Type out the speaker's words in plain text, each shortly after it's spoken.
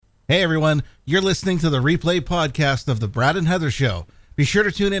Hey everyone, you're listening to the replay podcast of the Brad and Heather Show. Be sure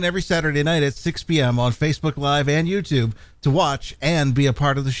to tune in every Saturday night at 6 p.m. on Facebook Live and YouTube to watch and be a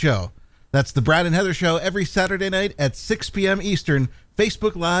part of the show. That's the Brad and Heather Show every Saturday night at 6 p.m. Eastern,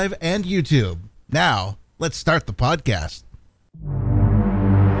 Facebook Live and YouTube. Now, let's start the podcast.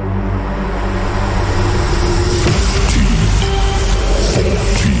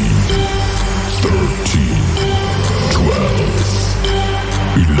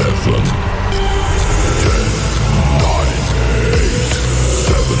 11, 10, 9, 8,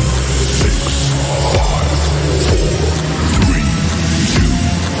 7, 6, 5, 4, 3, 2,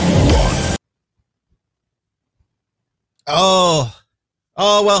 1.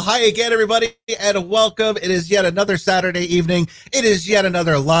 Oh, well, hi again, everybody, and welcome. It is yet another Saturday evening. It is yet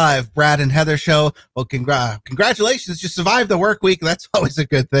another live Brad and Heather show. Well, congratulations. You survived the work week. That's always a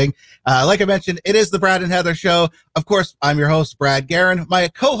good thing. Like I mentioned, it is the Brad and Heather show. Of course, I'm your host, Brad Guerin. My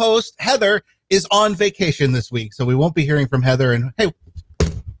co-host, Heather, is on vacation this week, so we won't be hearing from Heather. And hey,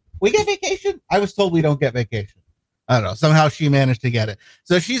 we get vacation? I was told we don't get vacation. I don't know. Somehow she managed to get it.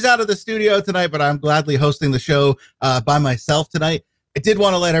 So she's out of the studio tonight, but I'm gladly hosting the show by myself tonight. I did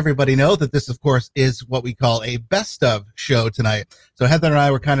want to let everybody know that this, of course, is what we call a best of show tonight. So Heather and I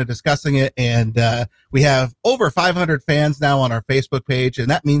were kind of discussing it, and we have over 500 fans now on our Facebook page, and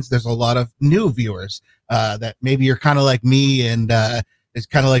that means there's a lot of new viewers that maybe you're kind of like me, and it's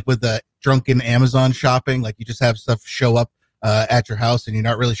kind of like with the drunken Amazon shopping, like you just have stuff show up at your house and you're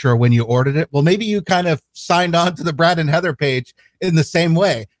not really sure when you ordered it. Well, maybe you kind of signed on to the Brad and Heather page in the same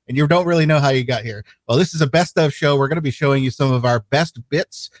way, and you don't really know how you got here. Well, this is a best of show. We're going to be showing you some of our best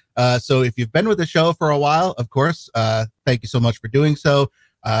bits. So if you've been with the show for a while, of course, thank you so much for doing so.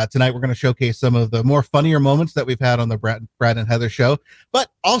 Tonight, we're going to showcase some of the more funnier moments that we've had on the Brad and Heather show. But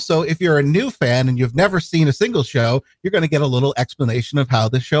also, if you're a new fan and you've never seen a single show, you're going to get a little explanation of how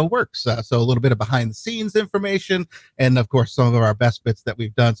this show works. So a little bit of behind the scenes information, and of course, some of our best bits that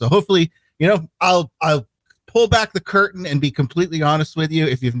we've done. So hopefully, you know, I'll pull back the curtain and be completely honest with you.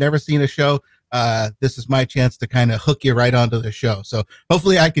 If you've never seen a show, this is my chance to kind of hook you right onto the show. So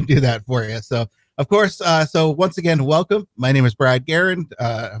hopefully I can do that for you. So of course, so once again, welcome. My name is Brad Guerin,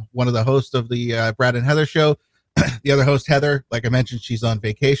 one of the hosts of the Brad and Heather show. The other host, Heather, like I mentioned, she's on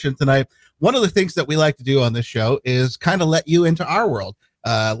vacation tonight. One of the things that we like to do on this show is kind of let you into our world,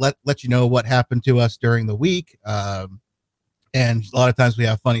 let you know what happened to us during the week. And a lot of times we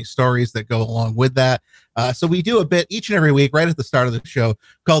have funny stories that go along with that. So we do a bit each and every week right at the start of the show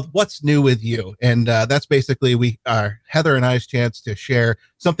called What's New With You? And that's basically Heather and I's chance to share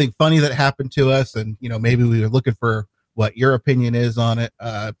something funny that happened to us. And, you know, maybe we were looking for what your opinion is on it.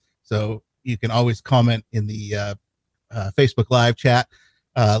 So you can always comment in the Facebook Live chat.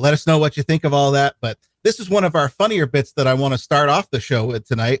 Let us know what you think of all that. But this is one of our funnier bits that I want to start off the show with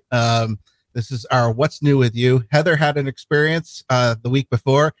tonight. This is our What's New With You. Heather had an experience the week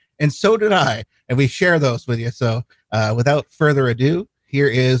before, and so did I, and we share those with you. So without further ado, here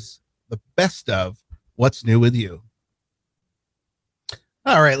is the best of What's New With You.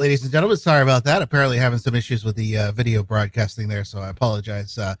 All right, ladies and gentlemen, sorry about that. Apparently having some issues with the video broadcasting there, so I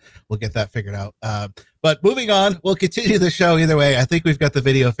apologize. We'll get that figured out. But moving on, we'll continue the show either way. I think we've got the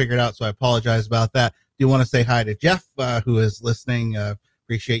video figured out, so I apologize about that. Do want to say hi to Jeff, who is listening.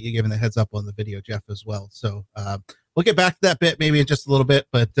 Appreciate you giving the heads up on the video, Jeff, as well. So we'll get back to that bit maybe in just a little bit.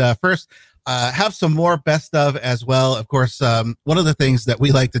 But first, have some more best of as well. Of course, one of the things that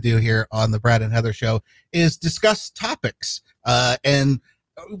we like to do here on the Brad and Heather show is discuss topics. And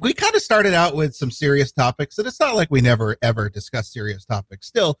we kind of started out with some serious topics, and it's not like we never, ever discuss serious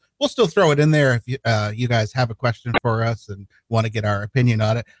topics. We'll still throw it in there if you guys have a question for us and want to get our opinion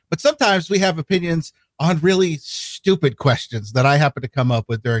on it. But sometimes we have opinions on really stupid questions that I happen to come up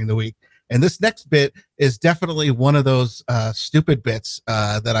with during the week. And this next bit is definitely one of those stupid bits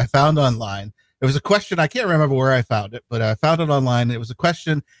that I found online. It was a question, I can't remember where I found it, but I found it online. It was a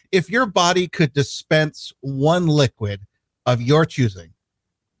question: if your body could dispense one liquid of your choosing,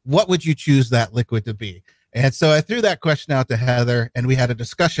 what would you choose that liquid to be? And so I threw that question out to Heather, and we had a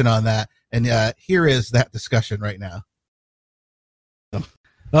discussion on that. And here is that discussion right now.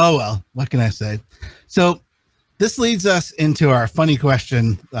 Oh, well, what can I say? So this leads us into our funny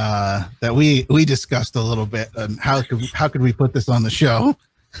question that we discussed a little bit. How could we put this on the show?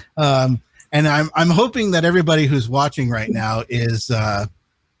 And I'm hoping that everybody who's watching right now is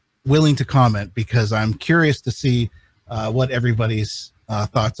willing to comment, because I'm curious to see what everybody's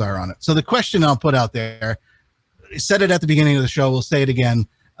thoughts are on it. So the question I'll put out there, I said it at the beginning of the show, we'll say it again.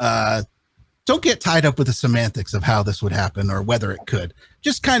 Don't get tied up with the semantics of how this would happen or whether it could.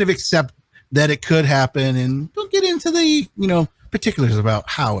 Just kind of accept that it could happen, and don't get into the, particulars about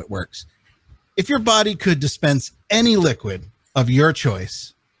how it works. If your body could dispense any liquid of your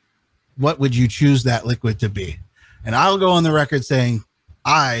choice, what would you choose that liquid to be? And I'll go on the record saying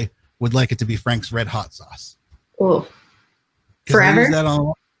I would like it to be Frank's Red Hot Sauce. Oh, forever?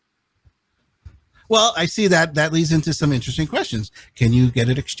 Well, I see that leads into some interesting questions. Can you get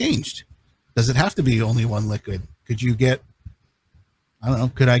it exchanged? Does it have to be only one liquid? Could you get, I don't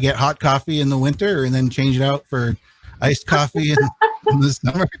know, could I get hot coffee in the winter and then change it out for iced coffee in the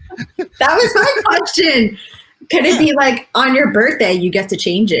summer? That was my question. Could it be like on your birthday, you get to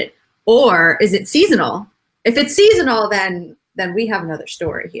change it? Or is it seasonal? If it's seasonal, then we have another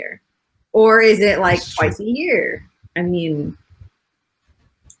story here. Or is it like twice a year? I mean,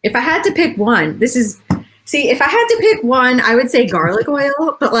 if I had to pick one, if I had to pick one, I would say garlic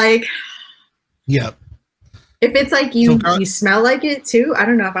oil, but like, yeah. If it's like you smell like it too, I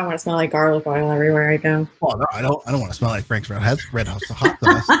don't know if I want to smell like garlic oil everywhere I go. Well, no, I don't want to smell like Frank's Red Hot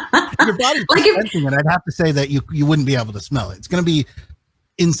Sauce. If your body's dispensing it, I'd have to say that you wouldn't be able to smell it. It's going to be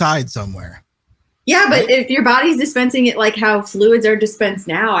inside somewhere. Yeah, but if your body's dispensing it like how fluids are dispensed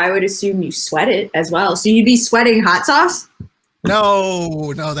now, I would assume you sweat it as well. So you'd be sweating hot sauce?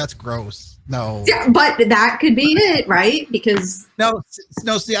 No, that's gross. No. Yeah, but that could be it, right? Because no.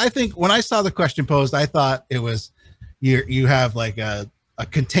 See, I think when I saw the question posed, I thought it was you have like a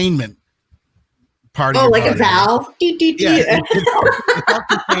containment part. Oh, like body. A valve. Yeah, it's all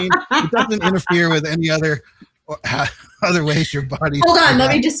contained. It doesn't interfere with any other ways your body. Hold on,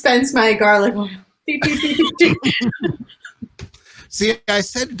 let me dispense my garlic oil. See, I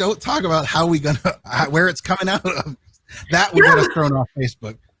said don't talk about where it's coming out of. That would get us thrown off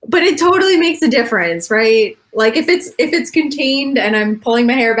Facebook. But it totally makes a difference, right? Like if it's contained and I'm pulling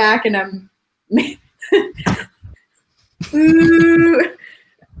my hair back and I'm Ooh.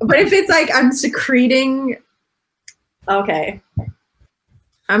 But if it's like I'm secreting, okay.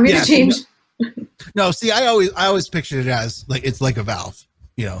 I'm gonna change. No, see, I always pictured it as like it's like a valve,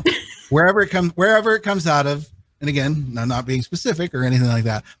 you know, wherever it comes out of. And again, I'm not being specific or anything like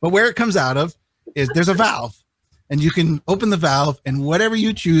that, but where it comes out of is there's a valve. And you can open the valve, and whatever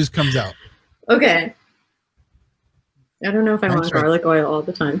you choose comes out. Okay. I don't know if I want garlic oil all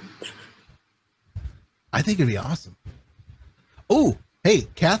the time. I think it'd be awesome. Oh, hey,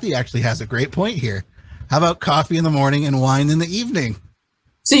 Kathy actually has a great point here. How about coffee in the morning and wine in the evening?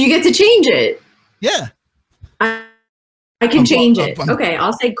 So you get to change it. Yeah. I can change it. Okay,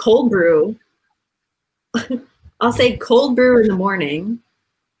 I'll say cold brew. I'll say cold brew in the morning.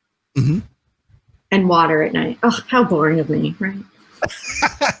 Mm-hmm. And water at night. Oh, how boring of me, right?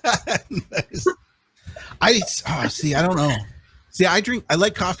 See, I don't know. See, I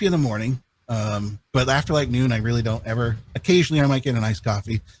like coffee in the morning, but after like noon, I really don't ever. Occasionally, I might get a nice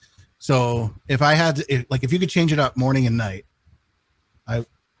coffee. So if I had to, if you could change it up morning and night,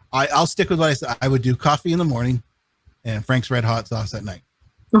 I'll stick with what I said. I would do coffee in the morning and Frank's Red Hot Sauce at night.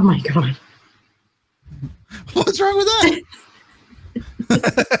 Oh my God. What's wrong with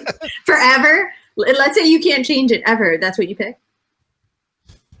that? Forever? Let's say you can't change it ever. That's what you pick?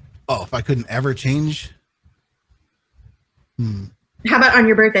 Oh, if I couldn't ever change? How about on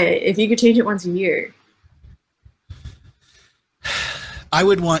your birthday? If you could change it once a year? I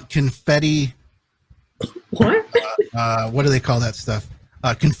would want confetti. What? What do they call that stuff?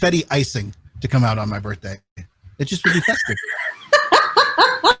 Confetti icing to come out on my birthday. It just would be festive.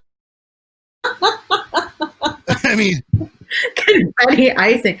 I mean... Confetti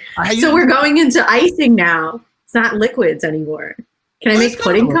icing. So we're going into icing now. It's not liquids anymore. Can I make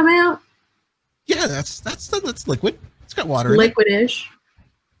pudding come out? Yeah, that's liquid. It's got water. Liquidish,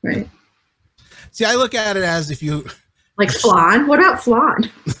 right? See, I look at it as if you like flan. What about flan?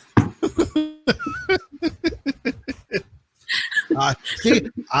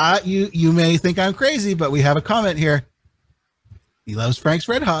 You may think I'm crazy, but we have a comment here. He loves Frank's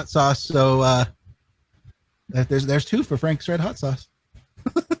Red Hot Sauce, so. There's two for Frank's Red Hot Sauce.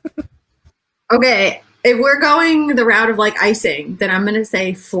 Okay, if we're going the route of like icing, then I'm gonna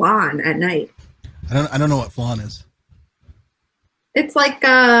say flan at night. I don't know what flan is. It's like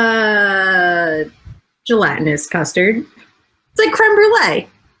gelatinous custard. It's like creme brulee.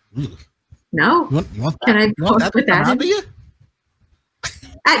 Ooh. No, you want that? Can I put that in? You?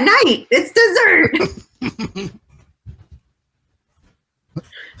 At night, it's dessert.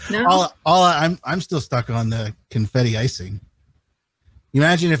 No. I'm still stuck on the confetti icing. You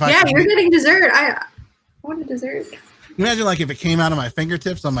imagine if you're getting dessert. I want a dessert. You imagine like if it came out of my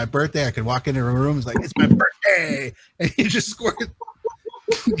fingertips on my birthday, I could walk into a room. It's like it's my birthday, and you just squirt.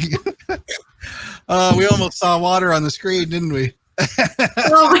 We almost saw water on the screen, didn't we?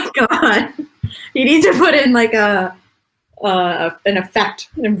 Oh my God! You need to put in like a an effect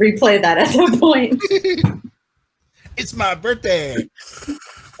and replay that at some point. It's my birthday.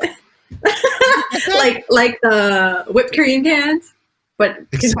 like the whipped cream cans, but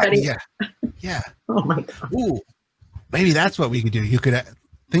Exactly. confetti. Yeah. Oh my god. Ooh, maybe that's what we could do. You could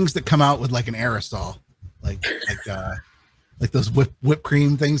things that come out with like an aerosol, like those whipped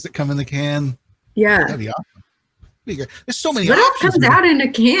cream things that come in the can. Yeah. That'd be awesome. There's so many What else options. comes out in a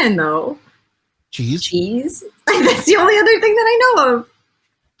can though? Cheese. Cheese. That's the only other thing that I know of.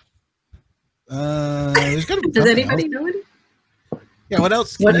 There's gotta be Does something anybody else. know it? Yeah. What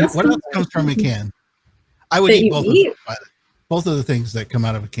else? What What else else comes comes out from a of a can? I would That eat you both. eat? Both of the things that come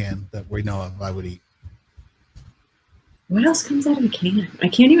out of a can that we know of, I would eat. What else comes out of a can? I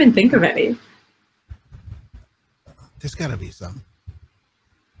can't even think of any. There's got to be some.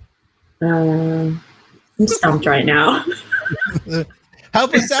 I'm stumped right now.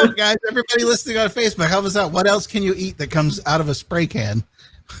 Help us out, guys. Everybody listening on Facebook, help us out. What else can you eat that comes out of a spray can?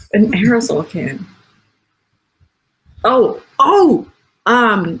 An aerosol can.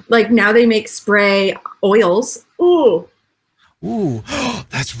 Like now they make spray oils. Ooh. Ooh,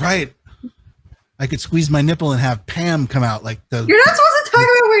 that's right. I could squeeze my nipple and have Pam come out like the. You're not supposed to talk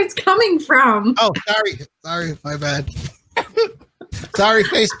about where it's coming from. Oh, sorry, my bad. Sorry,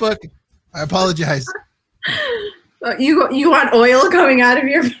 Facebook. I apologize. You want oil coming out of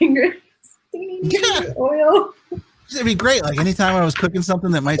your fingers? Yeah. Oil. It'd be great. Like anytime I was cooking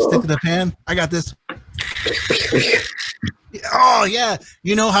something that might stick to the pan, I got this. Oh yeah.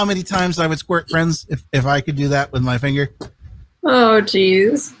 You know how many times I would squirt friends if I could do that with my finger? Oh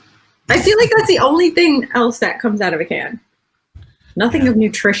geez. I feel like that's the only thing else that comes out of a can. Nothing of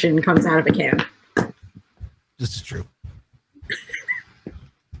nutrition comes out of a can. This is true.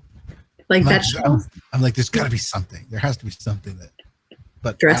 Like vegetables. I'm like, there's got to be something. There has to be something that.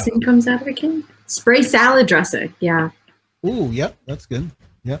 But Dressing comes out of a can. Spray salad dressing. Yeah. Ooh, yep, that's good.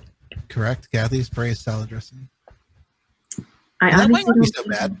 Yep, correct, Kathy. Spray salad dressing. I That might not be honestly so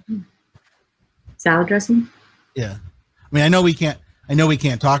don't. bad. Salad dressing. Yeah, I mean, I know we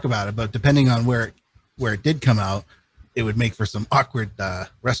can't talk about it, but depending on where it did come out, it would make for some awkward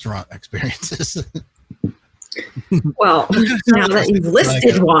restaurant experiences. Well, now that you've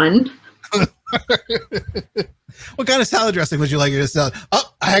listed one. What kind of salad dressing would you like to sell?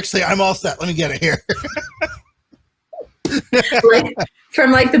 Oh, I'm all set. Let me get it here. Like,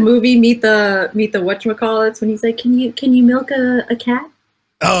 from like the movie Meet the Whatchamacallits when he's like, can you milk a cat?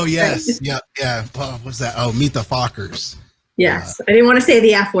 Oh yes, yeah. What was that? Oh, Meet the Fockers. Yes, I didn't want to say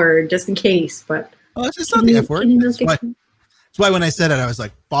the F word just in case, but Oh, it's just not the F word. That's why when I said it, I was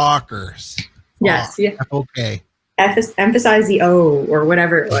like Fockers. Yes, yeah. Okay. Emphasize the O or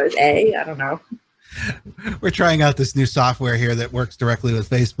whatever it was. A, I don't know. We're trying out this new software here that works directly with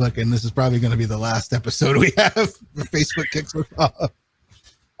Facebook, and this is probably going to be the last episode we have where Facebook kicks us off.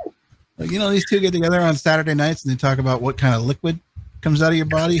 Like, these two get together on Saturday nights and they talk about what kind of liquid comes out of your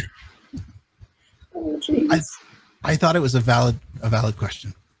body. Oh, jeez. I thought it was a valid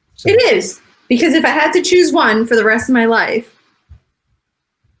question. So, It is, because if I had to choose one for the rest of my life,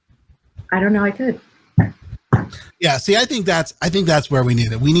 I don't know I could. yeah, see, I think that's where we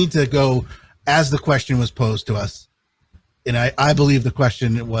need it. We need to go as the question was posed to us. And I believe the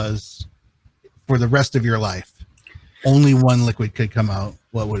question was, for the rest of your life, only one liquid could come out.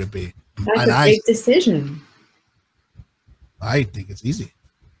 What would it be? That's a big decision. I think it's easy.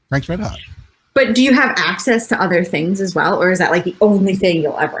 Frank's Red Hot. But do you have access to other things as well? Or is that like the only thing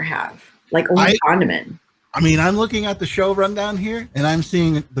you'll ever have? Like only condiment? I mean, I'm looking at the show rundown here, and I'm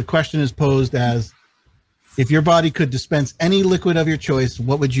seeing the question is posed as, if your body could dispense any liquid of your choice,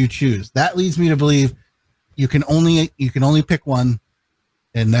 what would you choose? That leads me to believe you can only pick one,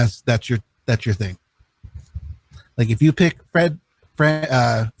 and that's your thing. Like if you pick Frank's Red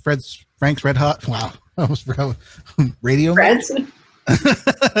Hot, wow, I almost forgot radio. Fred's?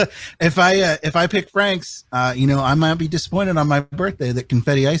 If I pick Frank's, I might be disappointed on my birthday that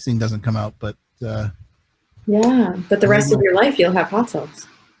confetti icing doesn't come out, but yeah, but the rest of your life you'll have hot sauce.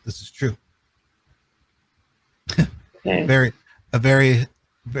 this is true. Okay. Very,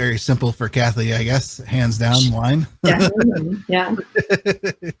 very simple for Kathy, I guess. Hands down, wine. Yeah.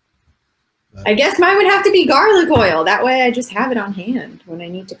 I guess mine would have to be garlic oil. That way I just have it on hand when I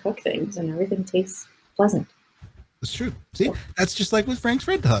need to cook things and everything tastes pleasant. That's true. See, that's just like with Frank's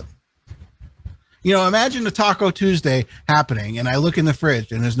Red Hot. Imagine a Taco Tuesday happening, and I look in the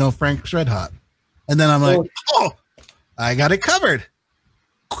fridge, and there's no Frank's Red Hot. And then I'm like, oh, I got it covered.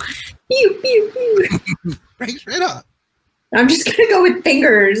 Pew, pew, pew. Frank's Red Hot. I'm just going to go with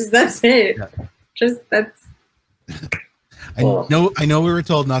fingers. That's it. I know we were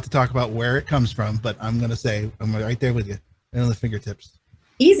told not to talk about where it comes from, but I'm going to say I'm right there with you. And on the fingertips.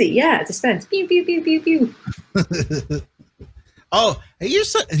 Easy, yeah. Dispense. Pew, pew, pew, pew, pew. Oh,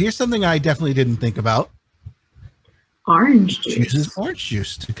 here's something I definitely didn't think about. Orange juice. Uses orange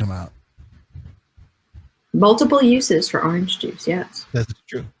juice to come out. Multiple uses for orange juice, yes. That's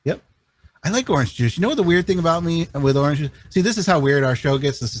true. Yep. I like orange juice. You know what the weird thing about me with orange juice? See, this is how weird our show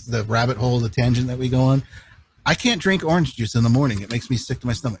gets. This is the rabbit hole, the tangent that we go on. I can't drink orange juice in the morning. It makes me sick to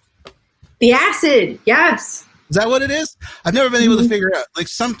my stomach. The acid, yes. Is that what it is? I've never been able to figure out. Like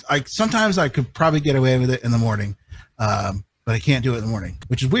sometimes I could probably get away with it in the morning, but I can't do it in the morning,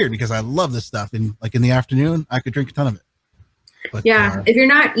 which is weird because I love this stuff. And like in the afternoon, I could drink a ton of it. But, yeah, if you're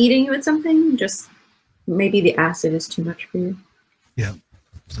not eating with something, just maybe the acid is too much for you. Yeah.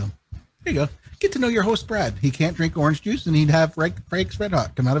 So there you go. Get to know your host, Brad. He can't drink orange juice, and he'd have Frank's Red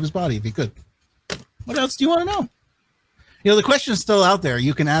Hot come out of his body if he could. What else do you want to know? You know, the question's still out there.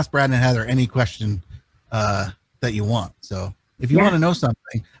 You can ask Brad and Heather any question that you want. So if you want to know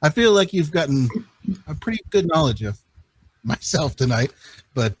something, I feel like you've gotten a pretty good knowledge of myself tonight.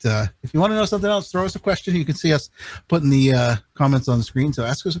 But if you want to know something else, throw us a question. You can see us putting the comments on the screen. So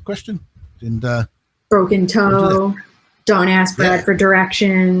ask us a question. And broken toe. Don't ask Brad for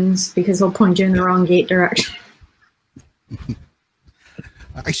directions because he'll point you in the wrong gate direction.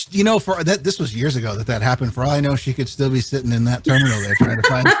 For that, this was years ago that happened. For all I know, she could still be sitting in that terminal there trying to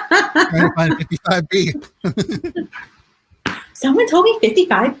find 55B. Someone told me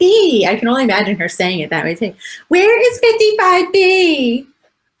 55B. I can only imagine her saying it that way. Saying, "Where is 55B?"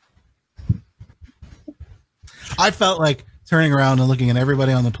 I felt like turning around and looking at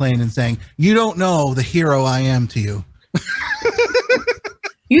everybody on the plane and saying, "You don't know the hero I am to you."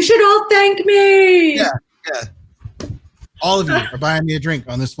 You should all thank me. Yeah. All of you are buying me a drink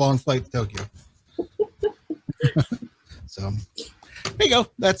on this long flight to Tokyo. So there you go.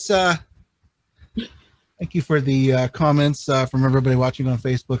 That's thank you for the comments from everybody watching on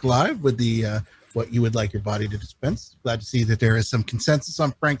Facebook Live with the what you would like your body to dispense. Glad to see that there is some consensus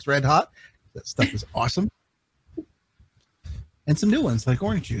on Frank's Red Hot. That stuff is awesome. And some new ones like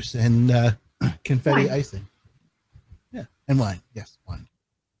orange juice and confetti icing. Yeah, and wine. Yes, wine.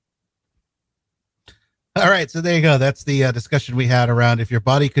 All right, so there you go. That's the discussion we had around if your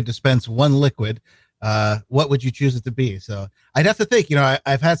body could dispense one liquid, what would you choose it to be? So I'd have to think.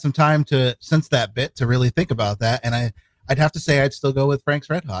 I've had some time since that bit to really think about that, and I'd have to say I'd still go with Frank's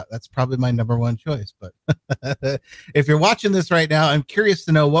Red Hot. That's probably my number one choice. But if you're watching this right now, I'm curious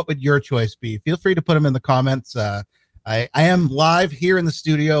to know what would your choice be. Feel free to put them in the comments. I am live here in the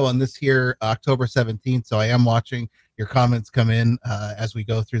studio on this here October 17th, so I am watching your comments come in as we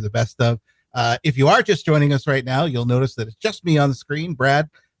go through the best of. If you are just joining us right now, you'll notice that it's just me on the screen. Brad,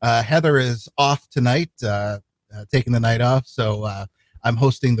 Heather is off tonight, taking the night off. So I'm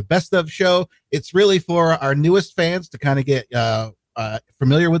hosting the best of show. It's really for our newest fans to kind of get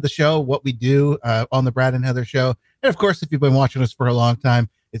familiar with the show, what we do on the Brad and Heather show. And of course, if you've been watching us for a long time,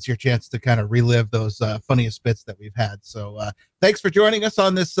 it's your chance to kind of relive those funniest bits that we've had. So thanks for joining us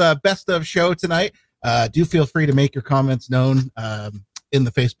on this best of show tonight. Do feel free to make your comments known in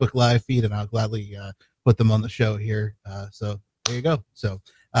the Facebook Live feed, and I'll gladly put them on the show here. So there you go. So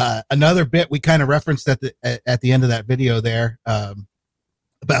another bit we kind of referenced at the end of that video there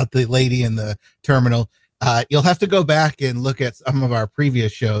about the lady in the terminal. You'll have to go back and look at some of our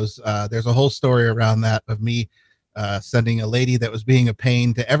previous shows. There's a whole story around that of me sending a lady that was being a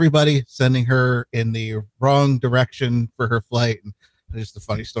pain to everybody, sending her in the wrong direction for her flight. And just a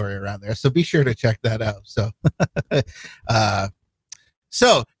funny story around there. So be sure to check that out. So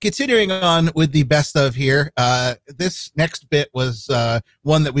So continuing on with the best of here, this next bit was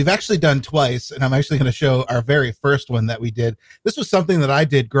one that we've actually done twice, and I'm actually going to show our very first one that we did. This was something that I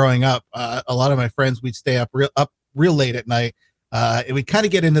did growing up. A lot of my friends, we'd stay up real late at night, and we'd kind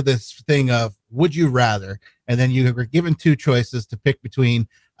of get into this thing of would you rather, and then you were given two choices to pick between,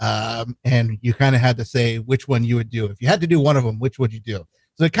 and you kind of had to say which one you would do. If you had to do one of them, which would you do?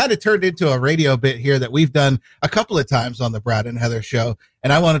 So it kind of turned into a radio bit here that we've done a couple of times on the Brad and Heather show.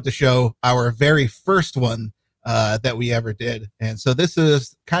 And I wanted to show our very first one that we ever did. And so this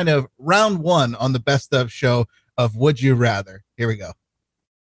is kind of round one on the best of show of Would You Rather. Here we go.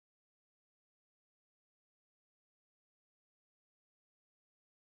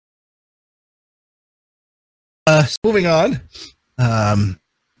 Moving on.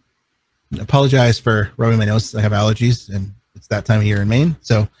 Apologize for rubbing my nose. I have allergies and it's that time of year in Maine.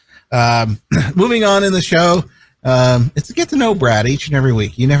 So moving on in the show, it's to get to know Brad each and every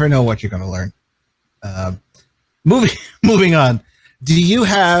week. You never know what you're going to learn. Moving on. Do you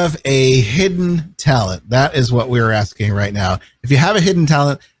have a hidden talent? That is what we're asking right now. If you have a hidden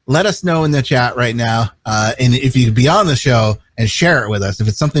talent, let us know in the chat right now. And if you could be on the show and share it with us, if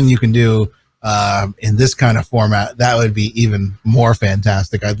it's something you can do in this kind of format, that would be even more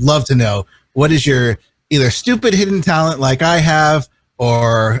fantastic. I'd love to know, what is your either stupid hidden talent like I have,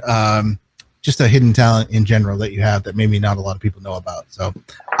 or just a hidden talent in general that you have that maybe not a lot of people know about. So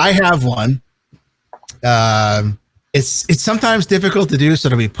I have one. It's sometimes difficult to do, so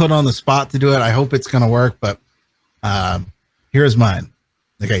to be put on the spot to do it, I hope it's going to work, but here's mine.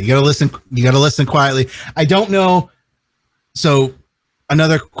 Okay, you gotta listen quietly. I don't know. So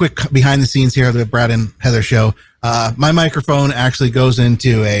another quick behind the scenes here of the Brad and Heather show. My microphone actually goes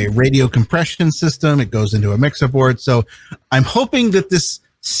into a radio compression system. It goes into a mixer board. So I'm hoping that this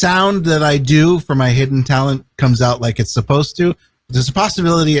sound that I do for my hidden talent comes out like it's supposed to. There's a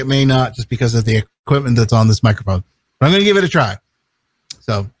possibility it may not, just because of the equipment that's on this microphone. But I'm going to give it a try.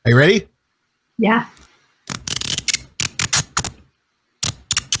 So, are you ready? Yeah.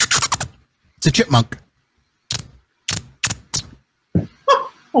 It's a chipmunk.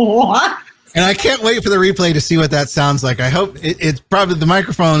 What? And I can't wait for the replay to see what that sounds like. I hope it's probably, the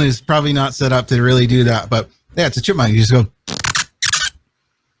microphone is probably not set up to really do that, but yeah, it's a chipmunk. You just go.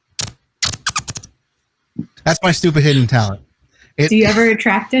 That's my stupid hidden talent. Do you ever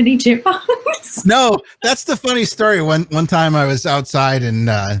attract any chipmunks? No, that's the funny story. One time I was outside and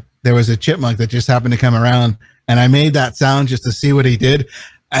there was a chipmunk that just happened to come around, and I made that sound just to see what he did.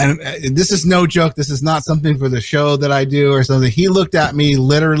 And this is no joke. This is not something for the show that I do or something. He looked at me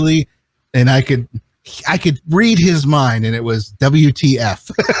literally, and I could read his mind, and it was WTF.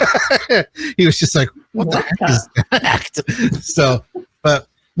 He was just like, what the heck is that? So, but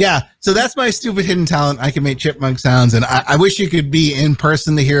yeah, so that's my stupid hidden talent. I can make chipmunk sounds, and I wish you could be in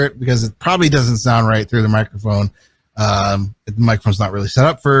person to hear it, because it probably doesn't sound right through the microphone. The microphone's not really set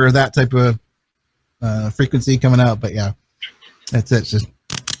up for that type of frequency coming out, but yeah, that's it. Just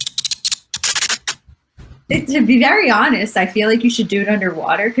To be very honest, I feel like you should do it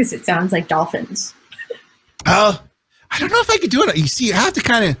underwater, because it sounds like dolphins. I don't know if I could do it. You see, you have to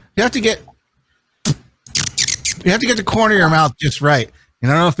get the corner of your mouth just right. And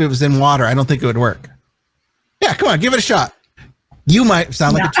I don't know if it was in water. I don't think it would work. Yeah, come on, give it a shot. You might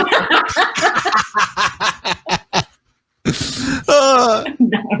sound like a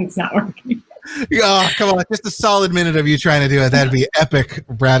No, it's not working. Oh, come on, just a solid minute of you trying to do it. That'd be epic,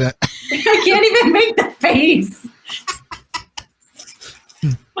 Brad. I can't even make the face.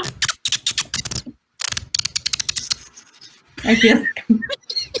 I feel like I'm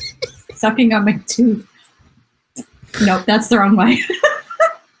sucking on my tooth. Nope, that's the wrong way.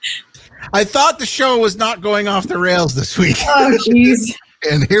 I thought the show was not going off the rails this week. Oh, jeez.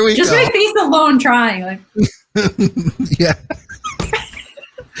 And here we Just go. my face alone trying. Like, Yeah.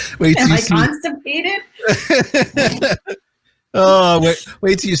 Wait till am you I see. constipated? Oh,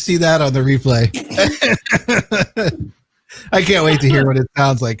 wait till you see that on the replay. I can't wait to hear what it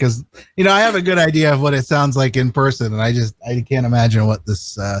sounds like, because I have a good idea of what it sounds like in person, and I can't imagine what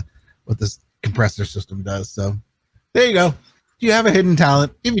this compressor system does. So there you go. Do you have a hidden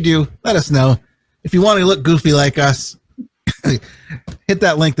talent? If you do, let us know. If you want to look goofy like us, hit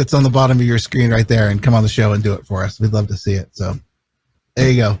that link that's on the bottom of your screen right there and come on the show and do it for us. We'd love to see it. So there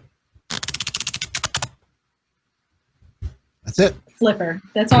you go. That's it. Flipper.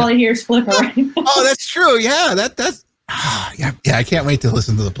 That's all I hear is flipper right now. Oh, that's true. Yeah, that's yeah. I can't wait to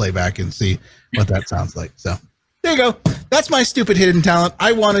listen to the playback and see what that sounds like. So there you go. That's my stupid hidden talent.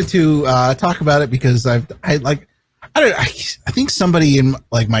 I wanted to talk about it because I think somebody in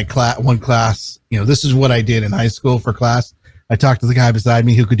like my class, this is what I did in high school for class. I talked to the guy beside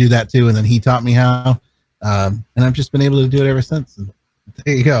me who could do that too, and then he taught me how. And I've just been able to do it ever since. And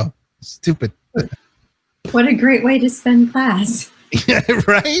there you go. Stupid. What a great way to spend class. Yeah,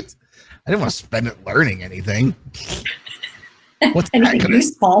 right? I didn't want to spend it learning anything. What's anything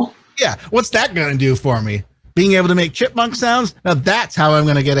useful? Yeah, what's that going to do for me? Being able to make chipmunk sounds? Now that's how I'm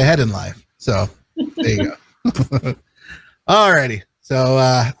going to get ahead in life. So there you go. Alrighty. So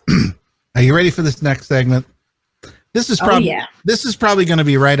are you ready for this next segment? This is probably going to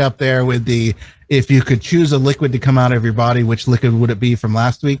be right up there with the, if you could choose a liquid to come out of your body, which liquid would it be from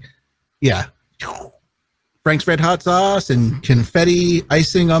last week? Yeah. Frank's Red Hot Sauce and confetti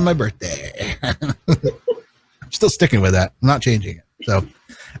icing on my birthday. I'm still sticking with that. I'm not changing it. So,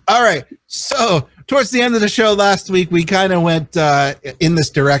 all right. So towards the end of the show last week, we kind of went in this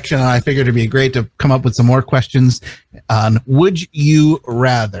direction, and I figured it'd be great to come up with some more questions on would you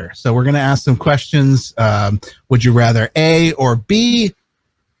rather. So we're going to ask some questions. Would you rather A or B?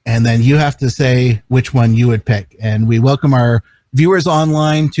 And then you have to say which one you would pick. And we welcome our viewers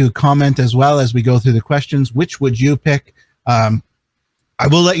online to comment as well as we go through the questions. Which would you pick? I I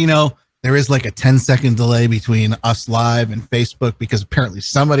will let you know there is like a 10-second delay between us live and Facebook because apparently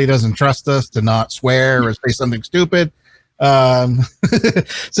somebody doesn't trust us to not swear or say something stupid.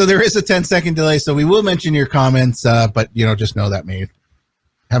 So there is a 10-second delay. So we will mention your comments, but just know that may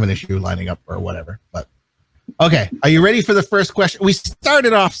have an issue lining up or whatever. But okay, are you ready for the first question? We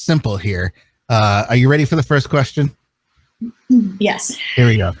started off simple here. Are you ready for the first question? Yes. Here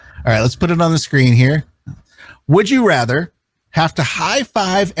we go. All right, let's put it on the screen here. Would you rather have to high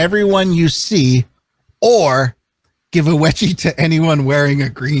five everyone you see or give a wedgie to anyone wearing a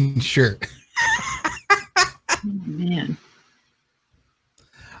green shirt? Oh, man.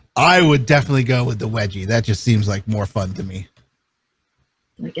 I would definitely go with the wedgie. That just seems like more fun to me.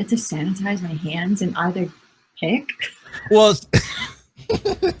 Do I get to sanitize my hands in either pick? Well,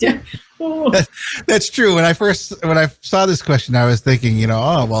 Oh. that's true. When I saw this question, I was thinking,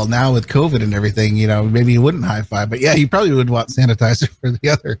 now with COVID and everything, maybe you wouldn't high five, but yeah, you probably would want sanitizer for the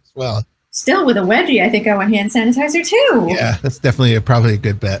other as well. Still with a wedgie, I think I want hand sanitizer too. Yeah, that's definitely probably a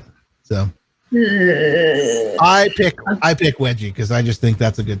good bet. So I pick wedgie because I just think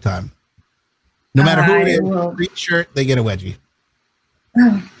that's a good time. No matter who it is, green shirt, they get a wedgie.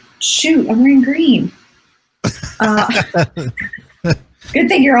 Oh, shoot, I'm wearing green. Good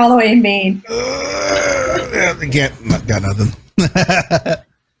thing you're all the way in Maine. Got nothing.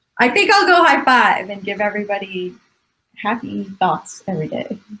 I think I'll go high five and give everybody happy thoughts every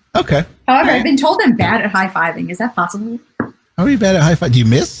day. Okay. However, I've been told I'm bad at high fiving. Is that possible? How are you bad at high five? Do you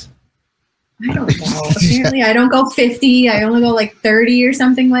miss? I don't know. Apparently, I don't go 50. I only go like 30 or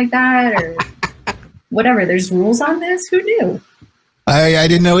something like that, or whatever. There's rules on this. Who knew? I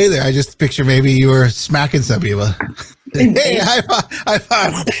didn't know either. I just picture maybe you were smacking some people. Hey, high five! High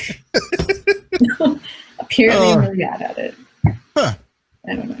five! Apparently, I'm really bad at it. Huh.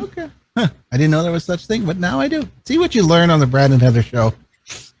 I don't know. Okay. Huh. I didn't know there was such thing, but now I do. See what you learn on the Brad and Heather show.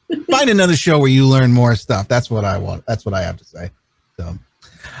 Find another show where you learn more stuff. That's what I want. That's what I have to say. So, all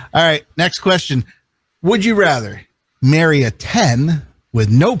right. Next question. Would you rather marry a 10 with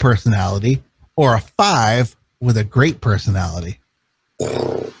no personality or a 5 with a great personality?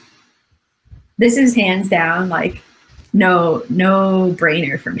 This is hands down like no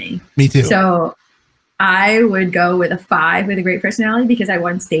brainer for me. Me too. So I would go with a 5 with a great personality because I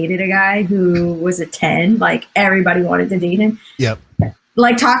once dated a guy who was a 10. Like everybody wanted to date him. Yep.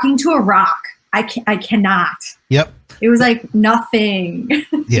 Like talking to a rock. I cannot. Yep. It was like nothing.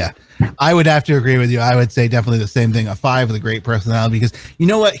 Yeah. I would have to agree with you. I would say definitely the same thing, a 5 with a great personality, because you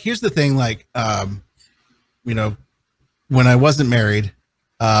know what? Here's the thing. Like, when I wasn't married,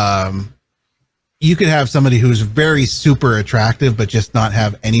 you could have somebody who's very super attractive, but just not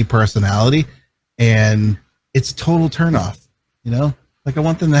have any personality. And it's total turnoff, like I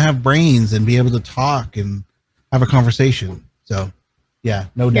want them to have brains and be able to talk and have a conversation. So yeah,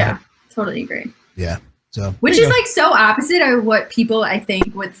 no doubt. Yeah, totally agree. Yeah. So, which is like so opposite of what people I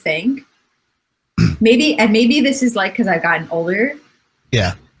think would think. Maybe this is like, cause I've gotten older.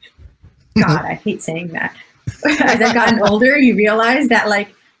 Yeah. God, I hate saying that. As I've gotten older, you realize that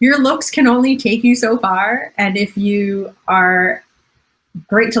like your looks can only take you so far. And if you are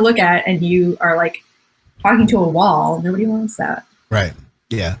great to look at and you are like talking to a wall, nobody wants that. Right.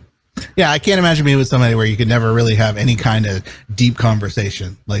 Yeah. Yeah. I can't imagine being with somebody where you could never really have any kind of deep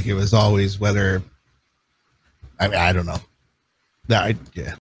conversation. Like it was always whether, I don't know. Yeah.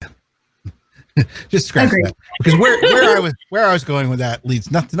 Just scratch that, because where I was going with that leads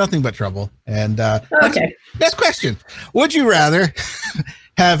to nothing but trouble. And okay. Next question: would you rather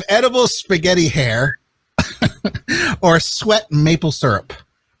have edible spaghetti hair or sweat maple syrup?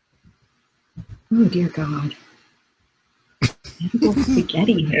 Oh dear God! Edible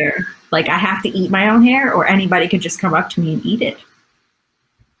spaghetti hair. Like I have to eat my own hair, or anybody could just come up to me and eat it.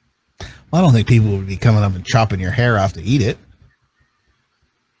 Well, I don't think people would be coming up and chopping your hair off to eat it.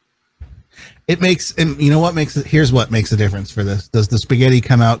 It makes, and you know what makes it? Here's what makes a difference for this. Does the spaghetti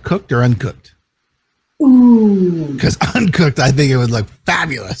come out cooked or uncooked? Ooh. Because uncooked, I think it would look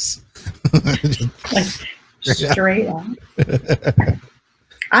fabulous. Like straight up.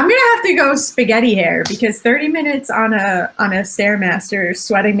 I'm gonna have to go spaghetti hair because 30 minutes on a Stairmaster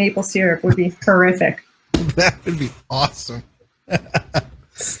sweating maple syrup would be horrific. That would be awesome.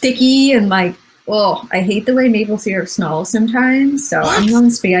 Sticky and like, oh, I hate the way maple syrup smells sometimes. So I'm going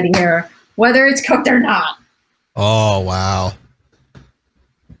spaghetti hair, whether it's cooked or not. Oh, wow.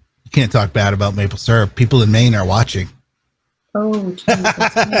 You can't talk bad about maple syrup. People in Maine are watching. Oh, geez,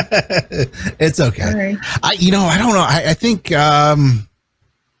 it's okay. Sorry. I don't know. I think I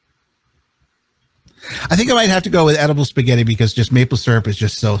might have to go with edible spaghetti because just maple syrup is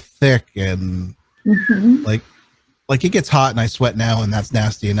just so thick and like like it gets hot and I sweat now, and that's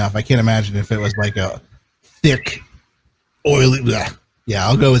nasty enough. I can't imagine if it was like a thick, oily. Bleh. Yeah,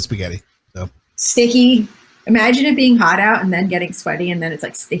 I'll go with spaghetti. So Sticky. Imagine it being hot out and then getting sweaty, and then it's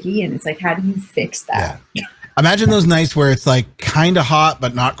like sticky, and it's like, how do you fix that? Yeah. Imagine those nights where it's like kind of hot,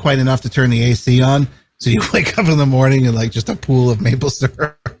 but not quite enough to turn the AC on. So you wake up in the morning and like just a pool of maple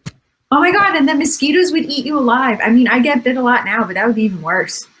syrup. Oh my God. And the mosquitoes would eat you alive. I mean, I get bit a lot now, but that would be even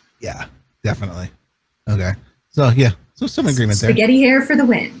worse. Yeah, definitely. Okay. So yeah. So some agreement there. Spaghetti hair for the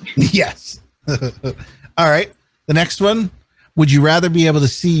win. Yes. All right. The next one. Would you rather be able to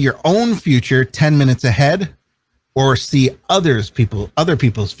see your own future 10 minutes ahead or see other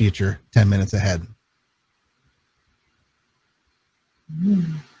people's future 10 minutes ahead?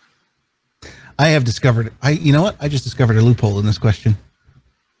 I have discovered, you know what? I just discovered a loophole in this question.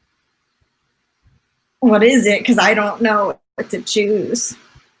 What is it? Because I don't know what to choose.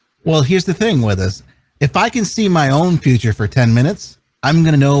 Well, here's the thing with this. If I can see my own future for 10 minutes, I'm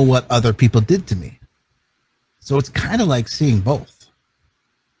going to know what other people did to me. So it's kind of like seeing both.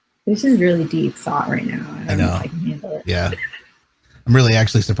 This is really deep thought right now. I don't know if I can handle it. Yeah. I'm really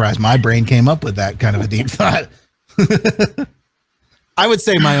actually surprised my brain came up with that kind of a deep thought. I would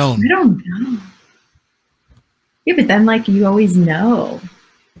say my own. I don't know. Yeah, but then like you always know.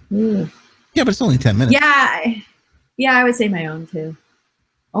 Ooh. Yeah, but it's only 10 minutes. Yeah, I would say my own too.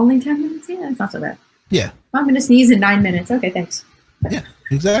 Only 10 minutes? Yeah, it's not so bad. Yeah. I'm going to sneeze in 9 minutes. Okay, thanks. Yeah,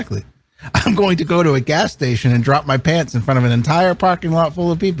 exactly. I'm going to go to a gas station and drop my pants in front of an entire parking lot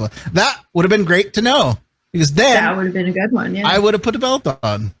full of people. That would have been great to know, because then that would have been a good one. Yeah, I would have put a belt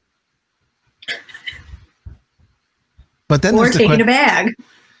on. But then or taking a bag.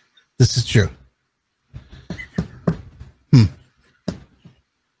 This is true.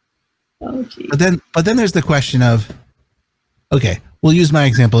 Oh, geez. But then there's the question of, okay, we'll use my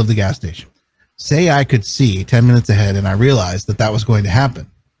example of the gas station. Say I could see 10 minutes ahead and I realized that was going to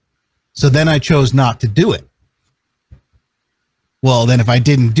happen. So then I chose not to do it. Well, then if I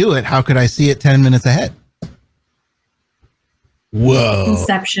didn't do it, how could I see it 10 minutes ahead? Whoa.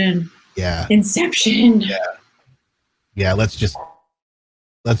 Inception. Yeah. Inception. Yeah. Yeah, let's just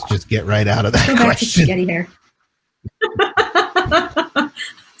get right out of that Go back question. to spaghetti hair.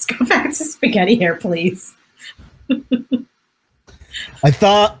 Let's go back to spaghetti hair, please. I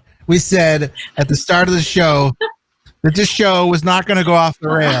thought we said at the start of the show that this show was not going to go off the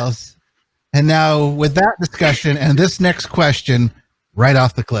rails. And now with that discussion and this next question, right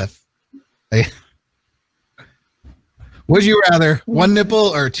off the cliff. Would you rather one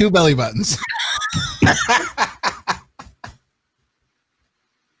nipple or two belly buttons?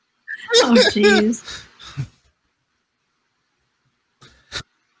 Oh, jeez.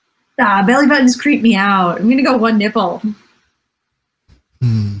 Belly buttons creep me out. I'm going to go one nipple.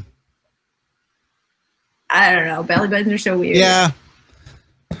 I don't know. Belly buttons are so weird. Yeah.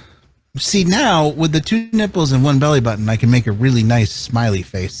 See, now with the two nipples and one belly button, I can make a really nice smiley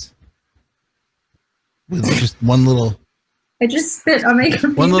face. With just one little... I just spit on my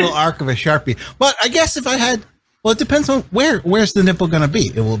computer. One little arc of a Sharpie. But I guess if I had... Well, it depends on where's the nipple going to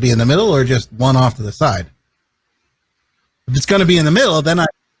be. It will be in the middle or just one off to the side. If it's going to be in the middle, then I...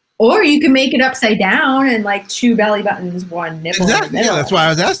 Or you can make it upside down and like two belly buttons, one nipple. Exactly. Yeah, that's why I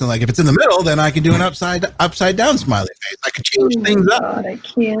was asking. Like, if it's in the middle, then I can do an upside down smiley face. I could change things up. God, I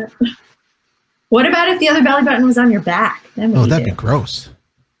can't. What about if the other belly button was on your back? Then Oh, that'd be gross.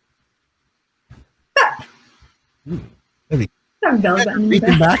 That'd be belly button.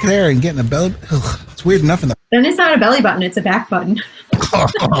 reaching back there and getting a belly. Ugh, it's weird enough in the. Then it's not a belly button; it's a back button.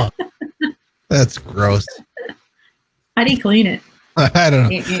 Oh, that's gross. How do you clean it? I don't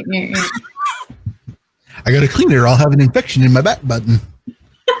know. I gotta clean it, or I'll have an infection in my back button.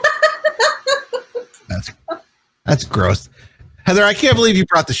 That's gross. Heather, I can't believe you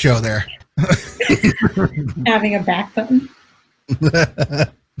brought the show there. Having a back button.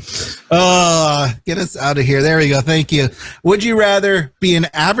 Oh, get us out of here. There we go. Thank you. Would you rather be an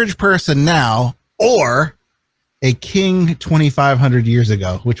average person now or a king 2,500 years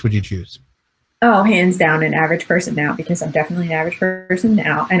ago? Which would you choose? Oh, hands down, an average person now, because I'm definitely an average person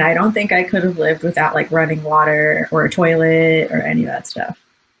now. And I don't think I could have lived without like running water or a toilet or any of that stuff.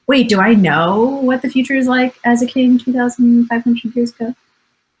 Wait, do I know what the future is like as a king 2,500 years ago?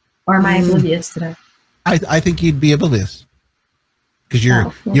 Or am I oblivious to that? I think you'd be oblivious. Because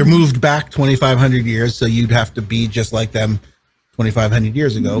you're moved back 2,500 years, so you'd have to be just like them 2,500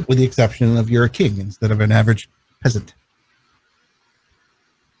 years ago, with the exception of you're a king instead of an average peasant.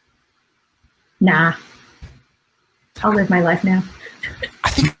 Nah. I'll live my life now. I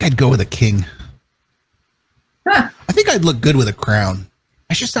think I'd go with a king. Huh. I think I'd look good with a crown.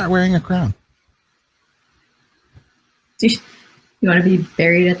 I should start wearing a crown. You want to be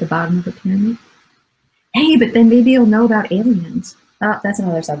buried at the bottom of the pyramid? Hey, but then maybe you'll know about aliens. Oh, that's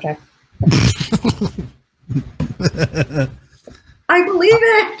another subject. I believe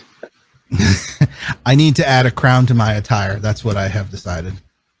it. I need to add a crown to my attire. That's what I have decided.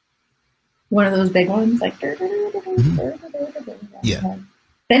 One of those big ones, like. Yeah.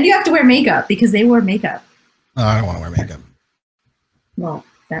 Then you have to wear makeup because they wore makeup. Oh, I don't want to wear makeup. Well,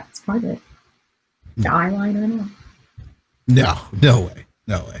 that's part of it. The eyeliner and all. No way.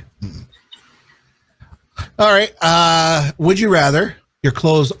 Mm-mm. All right. Would you rather your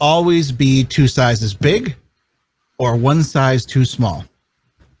clothes always be 2 sizes big or 1 size too small?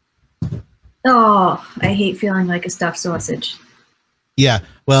 Oh, I hate feeling like a stuffed sausage. Yeah.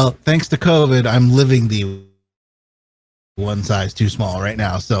 Well, thanks to COVID, I'm living the 1 size too small right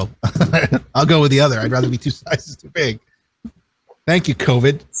now. So I'll go with the other. I'd rather be 2 sizes too big. Thank you,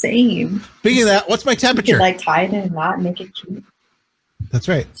 COVID. Same. Speaking of that, what's my You temperature? could like tie it in a knot and make it cute. That's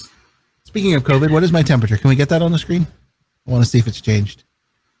right. Speaking of COVID, what is my temperature? Can we get that on the screen? I want to see if it's changed.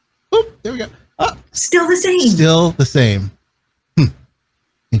 Oh, there we go. Oh, Still the same. still the same.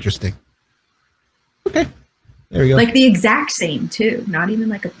 Interesting. Okay. There we go. Like the exact same too. Not even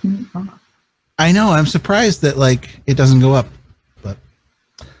like a point off. I know. I'm surprised that like it doesn't go up. But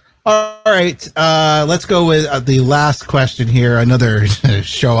all right. Let's go with the last question here. Another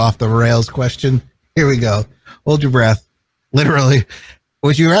show off the rails question. Here we go. Hold your breath. Literally.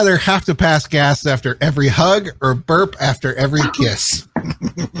 Would you rather have to pass gas after every hug or burp after every kiss?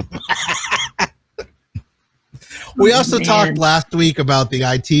 We also talked last week about the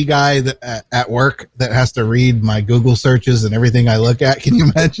IT guy that, at work that has to read my Google searches and everything I look at. Can you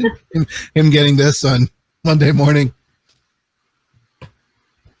imagine him getting this on Monday morning?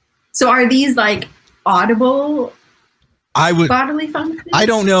 So are these like audible bodily functions? I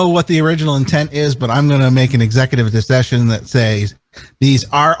don't know what the original intent is, but I'm going to make an executive decision that says these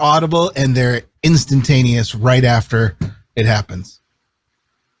are audible and they're instantaneous right after it happens.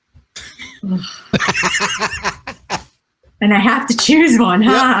 And I have to choose one,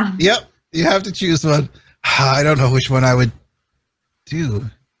 huh? Yep. You have to choose one. I don't know which one I would do.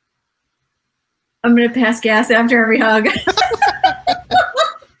 I'm going to pass gas after every hug.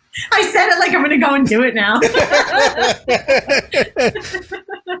 I said it like I'm going to go and do it now.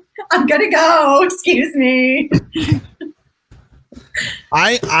 I'm going to go. Excuse me.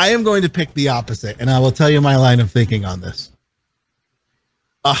 I am going to pick the opposite, and I will tell you my line of thinking on this.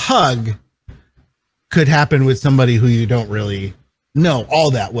 A hug could happen with somebody who you don't really know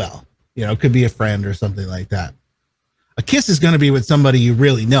all that well. You know, it could be a friend or something like that. A kiss is going to be with somebody you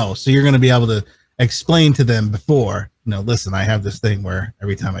really know, so you're going to be able to explain to them before, you know, listen, I have this thing where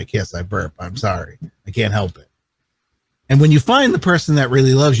every time I kiss, I burp. I'm sorry. I can't help it. And when you find the person that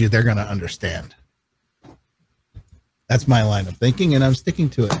really loves you, they're going to understand. That's my line of thinking, and I'm sticking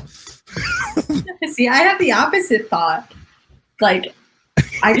to it. See, I have the opposite thought. Like,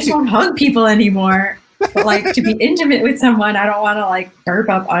 I just won't hug people anymore. But like to be intimate with someone, I don't want to like burp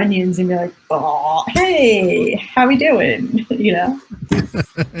up onions and be like, "Oh, hey, how we doing?" You know.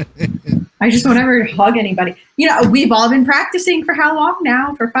 I just won't ever hug anybody. You know, we've all been practicing for how long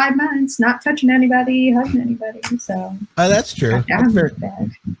now? For 5 months, not touching anybody, hugging anybody. So. That's true.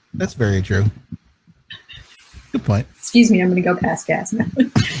 That's very true. Good point. Excuse me, I'm going to go past gas now.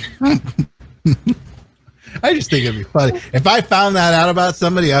 I just think it'd be funny. If I found that out about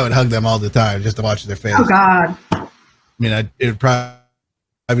somebody, I would hug them all the time just to watch their face. Oh, God. I mean, it would probably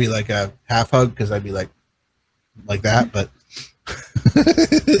be like a half hug because I'd be like that, but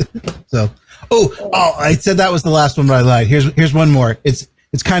so. Oh, I said that was the last one, but I lied. Here's one more. It's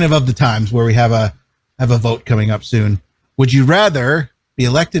kind of the times where we have a vote coming up soon. Would you rather be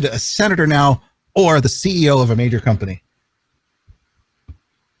elected a senator now or the CEO of a major company?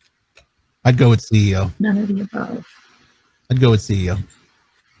 I'd go with CEO. None of the above. I'd go with CEO.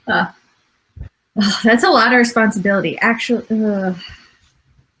 That's a lot of responsibility. Actually, I don't know.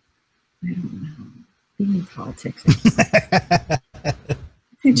 Being in politics, I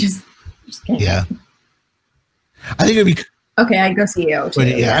just can't. Yeah. I think it'd be okay. I'd go CEO too.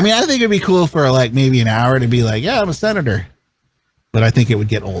 But yeah, I mean, I think it'd be cool for like maybe an hour to be like, yeah, I'm a senator. But I think it would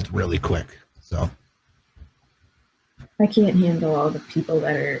get old really quick. So I can't handle all the people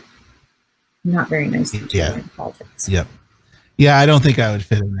that are not very nice to each other in politics. Yep. Yeah, I don't think I would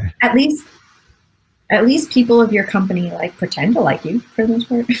fit in there. At least people of your company like pretend to like you for the most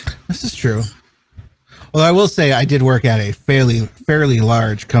part. This is true. Well, I will say I did work at a fairly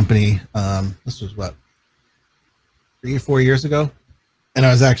large company. This was what, 3 or 4 years ago, and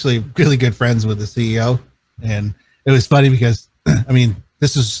I was actually really good friends with the CEO. And it was funny because I mean,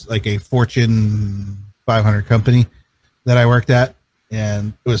 this is like a Fortune 500 company, that I worked at,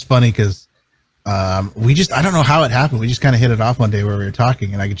 and it was funny because I don't know how it happened. We just kind of hit it off one day where we were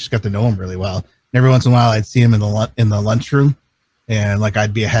talking, and I just got to know him really well. And every once in a while, I'd see him in the lunchroom, and like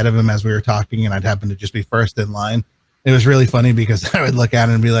I'd be ahead of him as we were talking, and I'd happen to just be first in line. It was really funny because I would look at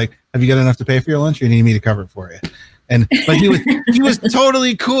him and be like, "Have you got enough to pay for your lunch, or you need me to cover it for you?" And but he was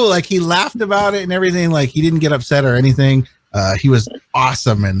totally cool. Like he laughed about it and everything. Like he didn't get upset or anything. He was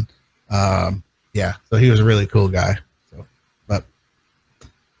awesome, and yeah, so he was a really cool guy. So, but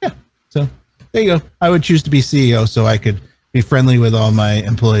yeah, so there you go. I would choose to be CEO so I could be friendly with all my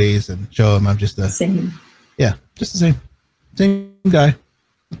employees and show them I'm just the same. Yeah, just the same guy,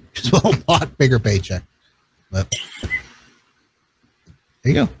 just a lot bigger paycheck. But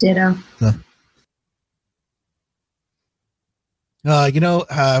there you go. Ditto.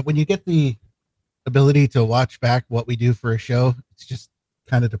 So, when you get the ability to watch back what we do for a show, it's just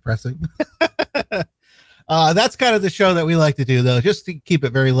kind of depressing. That's kind of the show that we like to do, though, just to keep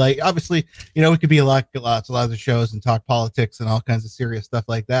it very light. Obviously, we could be lots of other shows and talk politics and all kinds of serious stuff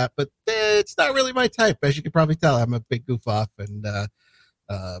like that, but it's not really my type. As you can probably tell, I'm a big goof off, and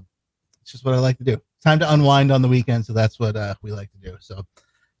it's just what I like to do. It's time to unwind on the weekend, so that's what we like to do. So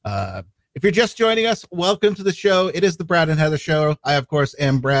if you're just joining us, welcome to the show. It is the Brad and Heather Show. I, of course,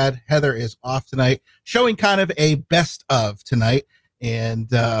 am Brad. Heather is off tonight, showing kind of a best of tonight. And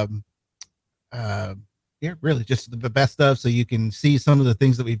yeah, really just the best of, so you can see some of the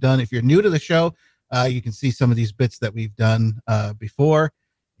things that we've done. If you're new to the show, you can see some of these bits that we've done before,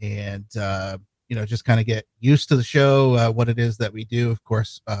 and just kind of get used to the show, what it is that we do. Of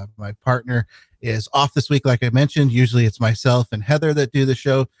course, my partner is off this week, like I mentioned. Usually it's myself and Heather that do the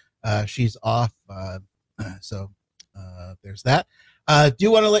show. She's off, so there's that.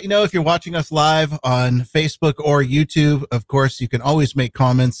 Do want to let you know, if you're watching us live on Facebook or YouTube, of course, you can always make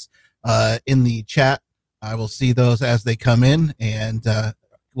comments in the chat. I will see those as they come in, and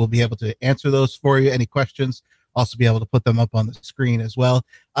we'll be able to answer those for you. Any questions, also be able to put them up on the screen as well.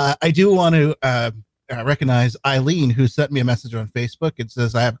 I do want to recognize Eileen, who sent me a message on Facebook and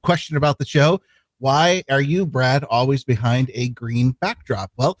says, I have a question about the show. Why are you, Brad, always behind a green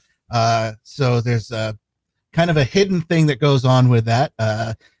backdrop? Well, so there's a kind of a hidden thing that goes on with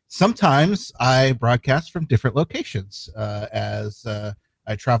that. Sometimes I broadcast from different locations as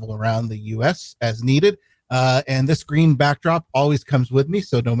I travel around the U.S. as needed. And this green backdrop always comes with me.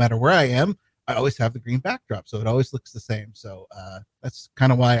 So no matter where I am, I always have the green backdrop. So it always looks the same. So that's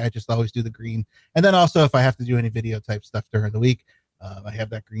kind of why I just always do the green. And then also, if I have to do any video type stuff during the week, I have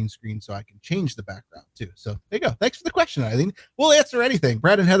that green screen so I can change the background too. So there you go. Thanks for the question, Eileen. We'll answer anything.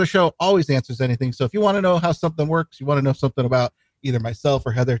 Brad and Heather Show always answers anything. So if you want to know how something works, you want to know something about either myself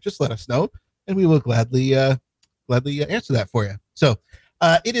or Heather, just let us know, and we will gladly answer that for you. So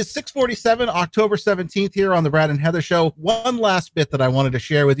it is 6:47, October 17th here on the Brad and Heather Show. One last bit that I wanted to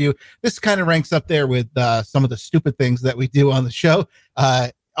share with you. This kind of ranks up there with some of the stupid things that we do on the show,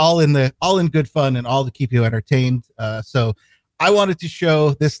 all in good fun and all to keep you entertained. So I wanted to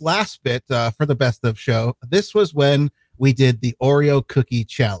show this last bit for the best of show. This was when we did the Oreo Cookie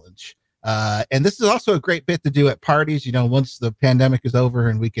Challenge. And this is also a great bit to do at parties, once the pandemic is over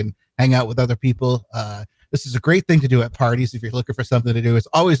and we can hang out with other people. This is a great thing to do at parties if you're looking for something to do. It's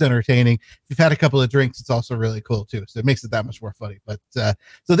always entertaining. If you've had a couple of drinks, it's also really cool too. So it makes it that much more funny. But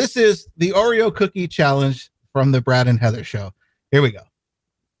so this is the Oreo Cookie Challenge from the Brad and Heather Show. Here we go.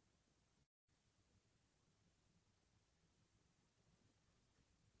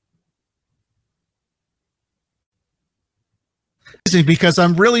 Because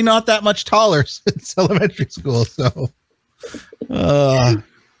I'm really not that much taller since elementary school. So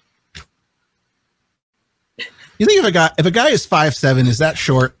you think if a guy is 5'7", is that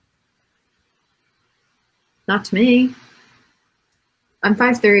short? Not to me. I'm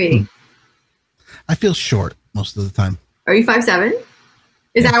 5'3". I feel short most of the time. Are you 5'7"?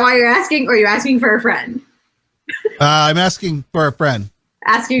 Is that why you're asking, or are you asking for a friend? I'm asking for a friend.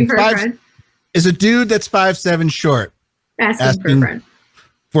 Asking for a friend? Is a dude that's 5'7" short? Asking for a friend.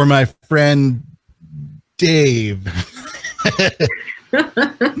 For my friend Dave.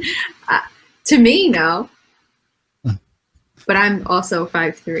 To me, no. But I'm also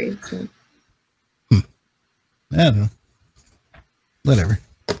 5'3". So. I don't know. Whatever.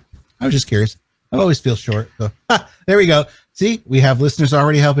 I was just curious. I always feel short. So there we go. See, we have listeners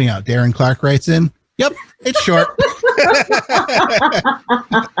already helping out. Darren Clark writes in, yep, it's short.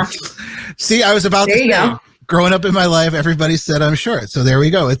 See, I was about to say, growing up in my life, everybody said I'm short. So there we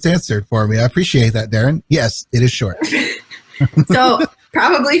go. It's answered for me. I appreciate that, Darren. Yes, it is short. So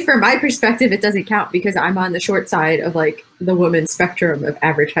probably from my perspective, it doesn't count because I'm on the short side of like the woman's spectrum of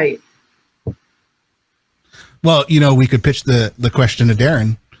average height. Well, we could pitch the question to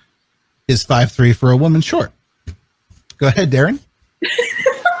Darren. Is 5'3" for a woman short? Go ahead, Darren.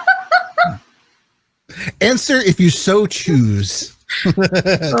 Answer if you so choose.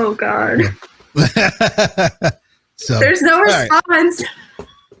 Oh, God. So there's no response.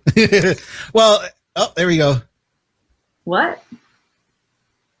 Right. Well, there we go. What?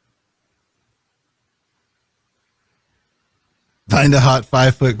 Find a hot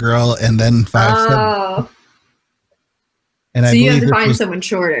 5-foot girl and then 5'7". Oh. And So I you have believe to find someone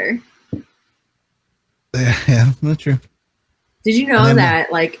shorter. Yeah, not true. Did you know that,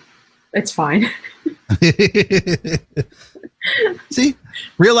 it's fine? See?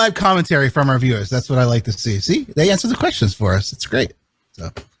 Real live commentary from our viewers. That's what I like to see. See? They answer the questions for us. It's great. So,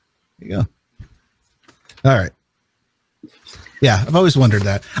 there you go. All right. Yeah, I've always wondered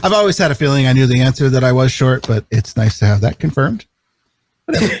that. I've always had a feeling I knew the answer that I was short, but it's nice to have that confirmed.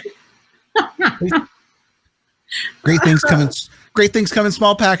 Great things come in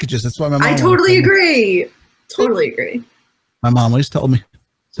small packages. That's why my mom. I totally agree. Totally agree. My mom always told me.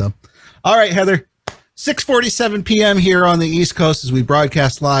 So, all right, Heather. 6:47 p.m. here on the East Coast as we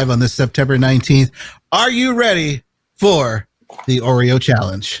broadcast live on this September 19th. Are you ready for the Oreo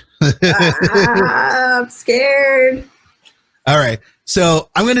challenge? I'm scared. All right. So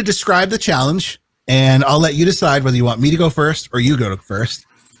I'm going to describe the challenge, and I'll let you decide whether you want me to go first or you go first.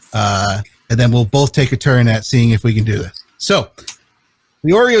 And then we'll both take a turn at seeing if we can do this. So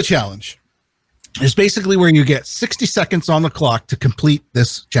the Oreo challenge is basically where you get 60 seconds on the clock to complete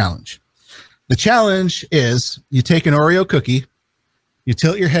this challenge. The challenge is you take an Oreo cookie, you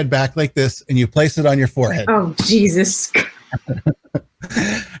tilt your head back like this, and you place it on your forehead. Oh, Jesus.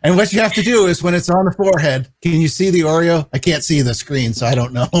 And what you have to do is when it's on the forehead, can you see the Oreo? I can't see the screen, so I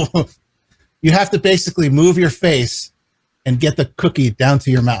don't know. You have to basically move your face and get the cookie down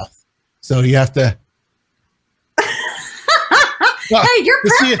to your mouth. So you have to. Well, hey, you're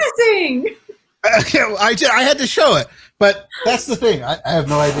practicing. I had to show it, but that's the thing. I have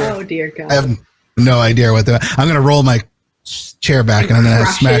no idea. Oh, dear God. I have no idea what I'm going to roll my chair back and I'm going to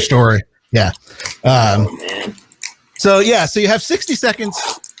have smashed Oreo. Yeah. Man. So you have 60 seconds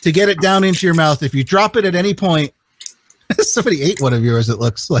to get it down into your mouth. If you drop it at any point, somebody ate one of yours, it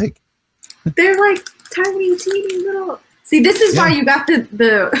looks like. They're like tiny, teeny little. See, this is why you got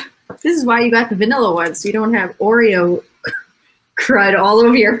the vanilla one, so you don't have Oreo crud all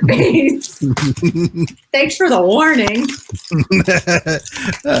over your face. Thanks for the warning.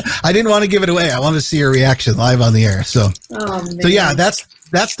 I didn't want to give it away. I wanted to see your reaction live on the air. So yeah, that's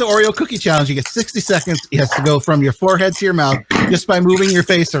the Oreo cookie challenge. You get 60 seconds. It has to go from your forehead to your mouth just by moving your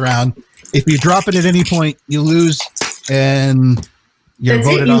face around. If you drop it at any point, you lose, and you're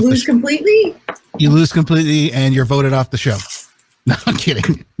voted off. You lose completely? You lose completely, and you're voted off the show. No, I'm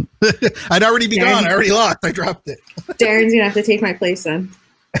kidding. I'd already be gone. I already lost. I dropped it. Darren's going to have to take my place then.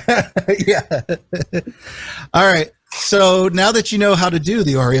 Yeah. All right. So now that you know how to do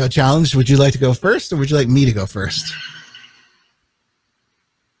the Oreo challenge, would you like to go first or would you like me to go first?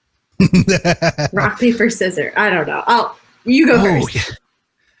 Rock, paper, scissors. I don't know. You go first. Yeah.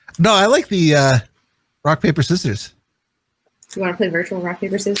 No, I like the rock, paper, scissors. You want to play virtual rock,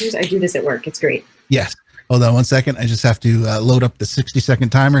 paper, scissors? I do this at work. It's great. Yes. Hold on one second. I just have to load up the 60-second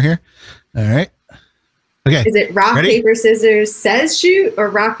timer here. All right. Okay. Is it rock, paper, scissors says shoot or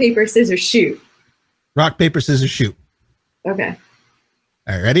rock, paper, scissors shoot? Rock, paper, scissors shoot. Okay.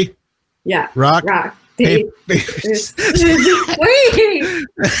 All right. Ready? Yeah. Rock, paper, scissors. Wait.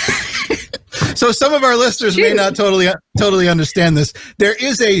 So some of our listeners may not totally understand this. There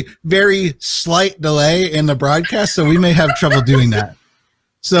is a very slight delay in the broadcast, so we may have trouble doing that.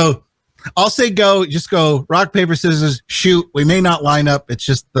 So I'll say go, just go rock, paper, scissors, shoot. We may not line up. It's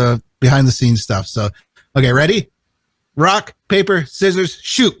just the behind the scenes stuff. So, okay, ready? Rock, paper, scissors,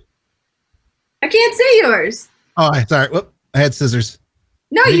 shoot. I can't say yours. Oh, sorry. Whoop, I had scissors.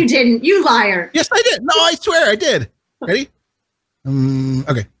 No, ready? You didn't. You liar. Yes, I did. No, I swear I did. Ready?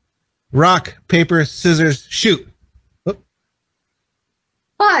 Okay. Rock, paper, scissors, shoot. Whoop.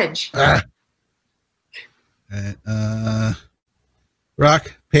 Fudge.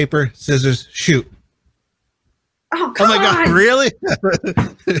 Rock, paper, scissors, shoot. Oh, come my God, really?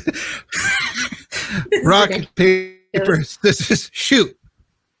 Rock, paper, scissors, shoot.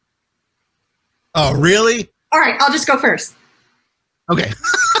 Oh, really? All right, I'll just go first. Okay.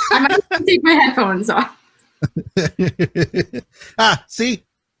 I might have to take my headphones off. See?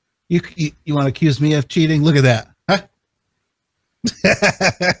 You want to accuse me of cheating? Look at that. Huh?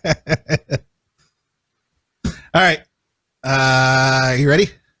 All right. You ready?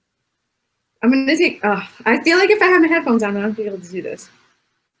 I'm going to take, I feel like if I have my headphones on, I won't be able to do this.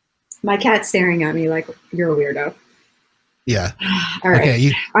 My cat's staring at me like you're a weirdo. Yeah. All right.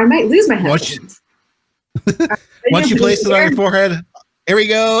 Okay. I might lose my headphones. Once you place it on your forehead, here we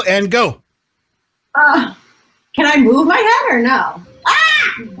go, and go. Can I move my head or no?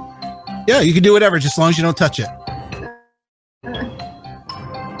 Yeah, you can do whatever, just as long as you don't touch it.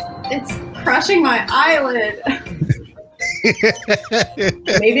 It's crushing my eyelid.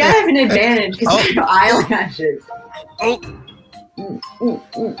 Maybe I have an advantage because I have eyelashes.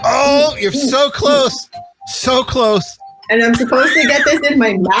 Oh, you're so close. So close. And I'm supposed to get this in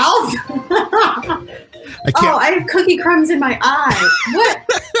my mouth? I can't. Oh, I have cookie crumbs in my eye. What?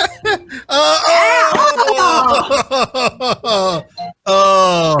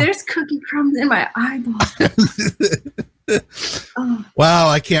 Oh. There's cookie crumbs in my eyeball. Oh. Wow,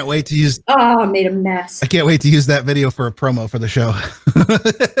 I can't wait to use. Oh, I made a mess. I can't wait to use that video for a promo for the show.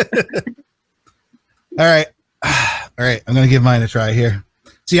 All right. All right. I'm going to give mine a try here.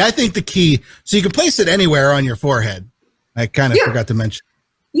 See, I think the key, so you can place it anywhere on your forehead. I kind of forgot to mention.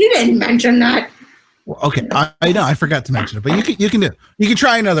 You didn't mention that. Well, okay. I know. I forgot to mention it, but you can do it. You can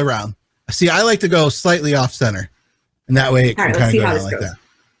try another round. See, I like to go slightly off center, and that way it can kind of go down like that.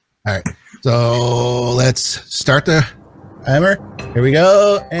 All right. So let's start the timer. Here we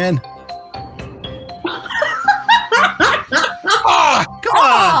go. And oh, come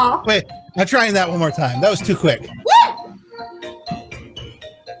on. Wait, I'm trying that one more time. That was too quick.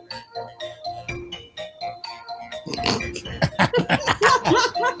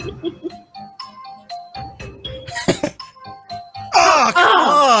 Oh, come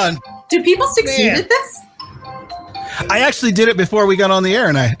on. Do people succeed at this? I actually did it before we got on the air,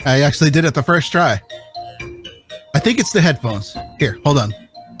 and I actually did it the first try. I think it's the headphones. Here, hold on.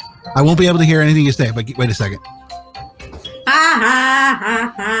 I won't be able to hear anything you say, but wait a second.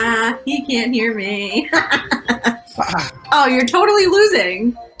 He can't hear me. Oh, you're totally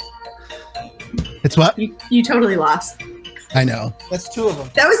losing. It's what? You totally lost. I know. That's two of them.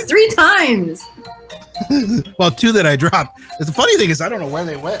 That was 3 times. Well, 2 that I dropped. The funny thing is I don't know where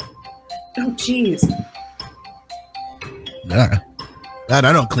they went. Oh, jeez. God,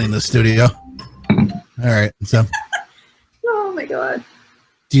 I don't clean the studio. All right. So. Oh, my God.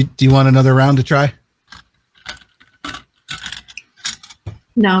 Do you want another round to try?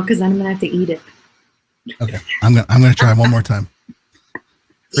 No, because then I'm going to have to eat it. Okay. I'm gonna try one more time.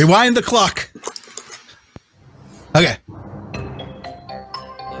 Rewind the clock. Okay.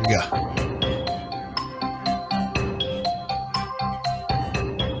 Here we go.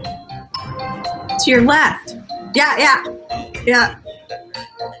 To your left. Yeah.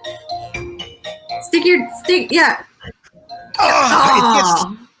 Stick, yeah.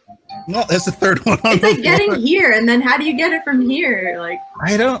 Oh, no, that's the third one. It's like getting here, and then how do you get it from here? Like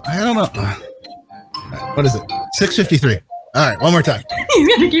I don't know. What is it? 6:53. All right, one more time.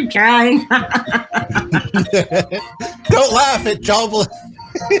 He's gonna keep trying. Don't laugh at Jobble.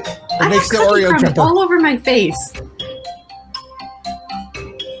 It makes the Oreo jumper all over my face.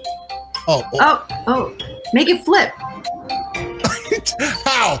 Oh! Make it flip.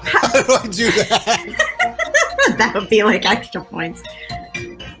 How? How do I do that? That would be like extra points.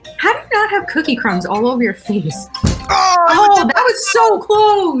 How do you not have cookie crumbs all over your face? Oh, that was so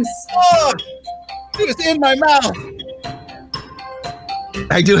close. Oh, it was in my mouth.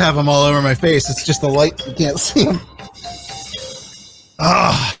 I do have them all over my face. It's just the light. You can't see them.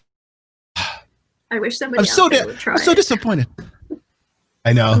 Oh. I wish somebody I'm would try. I'm so disappointed.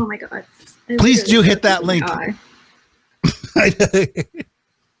 I know. Oh my God. Please do hit that link.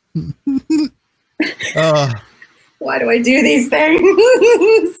 Why do I do these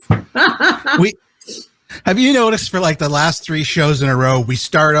things? Have you noticed for like the last 3 shows in a row, we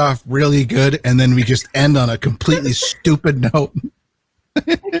start off really good and then we just end on a completely stupid note? Oh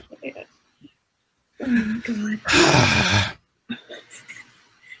my God.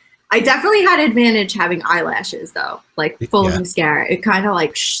 I definitely had advantage having eyelashes though, like full of mascara. It kind of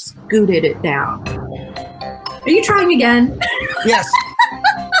like scooted it down. Are you trying again? Yes.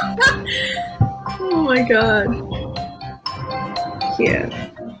 Oh my God. Here.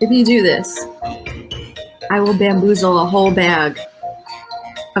 If you do this, I will bamboozle a whole bag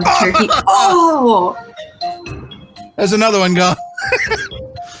of turkey. Oh! There's another one gone.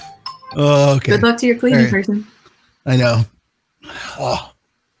 Oh, okay. Good luck to your cleaning person. I know. Oh.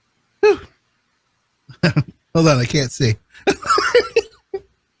 Hold on, I can't see.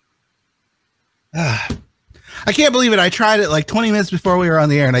 I can't believe it. I tried it like 20 minutes before we were on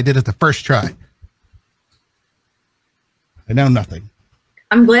the air, and I did it the first try. I know nothing.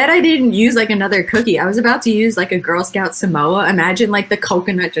 I'm glad I didn't use like another cookie. I was about to use like a Girl Scout Samoa. Imagine like the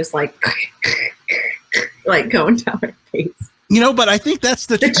coconut just like going down her face. But I think that's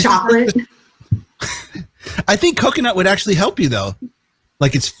The chocolate. I think coconut would actually help you though.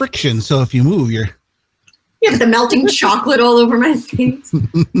 Like it's friction, so if you move, you're Yeah, but the melting chocolate all over my face.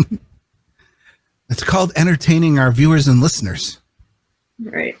 It's called entertaining our viewers and listeners.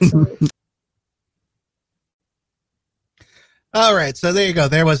 Right. All right, so there you go.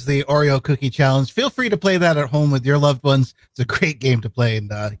 There was the Oreo Cookie Challenge. Feel free to play that at home with your loved ones. It's a great game to play,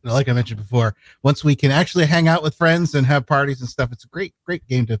 and like I mentioned before, once we can actually hang out with friends and have parties and stuff, it's a great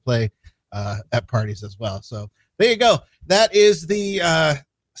game to play at parties as well. So there you go. That is the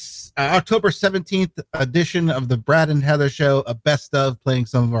October 17th edition of the Brad and Heather Show, a best of, playing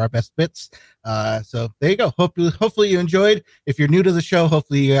some of our best bits. So there you go. Hopefully you enjoyed. If you're new to the show,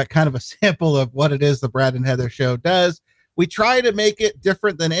 hopefully you got kind of a sample of what it is the Brad and Heather Show does. We try to make it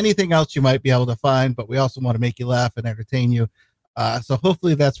different than anything else you might be able to find, but we also want to make you laugh and entertain you. So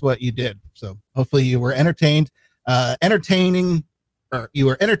hopefully that's what you did. So hopefully you were entertained, you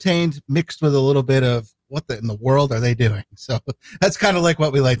were entertained mixed with a little bit of what in the world are they doing? So that's kind of like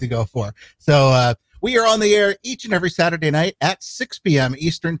what we like to go for. So we are on the air each and every Saturday night at 6 p.m.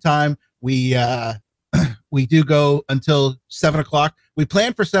 Eastern time. We do go until 7 o'clock. We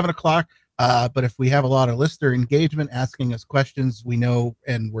plan for 7 o'clock. But if we have a lot of listener engagement asking us questions, we know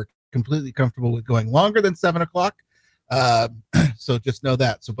and we're completely comfortable with going longer than 7 o'clock. So just know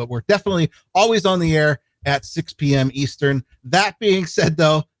that. But we're definitely always on the air at 6 p.m. Eastern. That being said,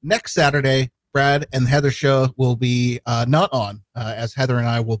 though, next Saturday, Brad and Heather Show will be not on, as Heather and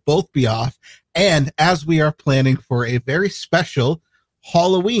I will both be off. And as we are planning for a very special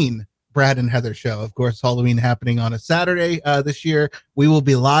Halloween Brad and Heather Show. Of course, Halloween happening on a Saturday this year. We will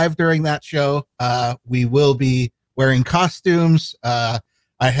be live during that show. We will be wearing costumes. I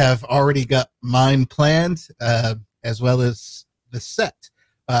have already got mine planned, as well as the set.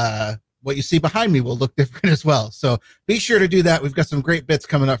 What you see behind me will look different as well. So be sure to do that. We've got some great bits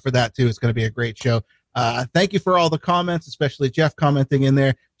coming up for that too. It's going to be a great show. Thank you for all the comments, especially Jeff commenting in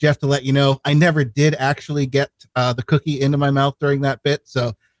there. Jeff, to let you know, I never did actually get the cookie into my mouth during that bit.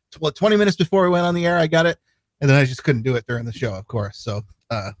 So 20 minutes before we went on the air, I got it, and then I just couldn't do it during the show, of course. So,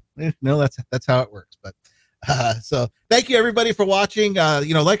 that's how it works. But so thank you everybody for watching.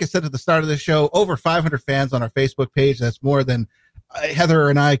 Like I said at the start of the show, over 500 fans on our Facebook page. That's more than Heather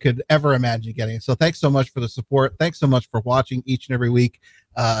and I could ever imagine getting. So thanks so much for the support. Thanks so much for watching each and every week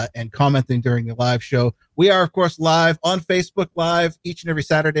and commenting during the live show. We are, of course, live on Facebook Live each and every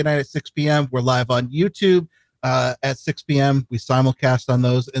Saturday night at 6 p.m. We're live on YouTube at 6 p.m. We simulcast on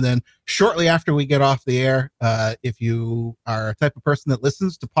those. And then shortly after we get off the air, if you are a type of person that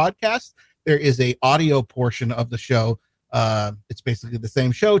listens to podcasts, there is a audio portion of the show. It's basically the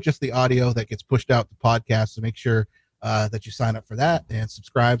same show, just the audio that gets pushed out to podcasts. So make sure that you sign up for that and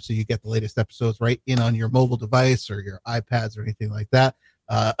subscribe so you get the latest episodes right in on your mobile device or your iPads or anything like that.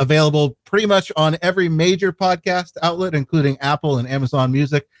 Available pretty much on every major podcast outlet, including Apple and Amazon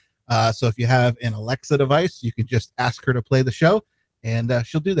Music. So if you have an Alexa device, you can just ask her to play the show and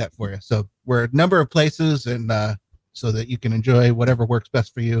she'll do that for you. So we're a number of places and so that you can enjoy whatever works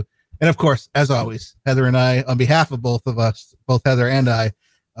best for you. And of course, as always, Heather and I, on behalf of both of us, both Heather and I,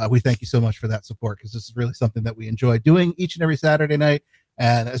 we thank you so much for that support because this is really something that we enjoy doing each and every Saturday night.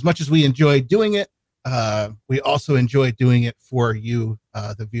 And as much as we enjoy doing it, we also enjoy doing it for you,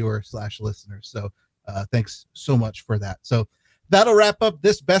 the viewer/listeners. So thanks so much for that. So that'll wrap up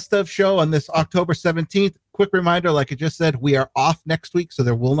this best of show on this October 17th. Quick reminder, like I just said, we are off next week, so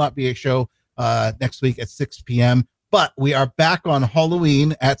there will not be a show next week at 6 p.m. But we are back on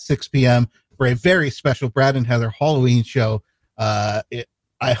Halloween at 6 p.m. for a very special Brad and Heather Halloween show.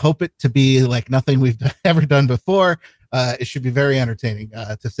 I hope it to be like nothing we've ever done before. It should be very entertaining,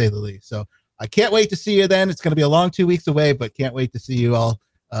 to say the least. So I can't wait to see you then. It's going to be a long 2 weeks away, but can't wait to see you all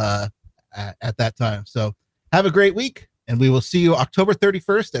at that time. So have a great week, and we will see you October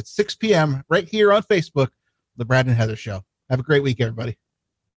 31st at 6 p.m. right here on Facebook, The Brad and Heather Show. Have a great week, everybody.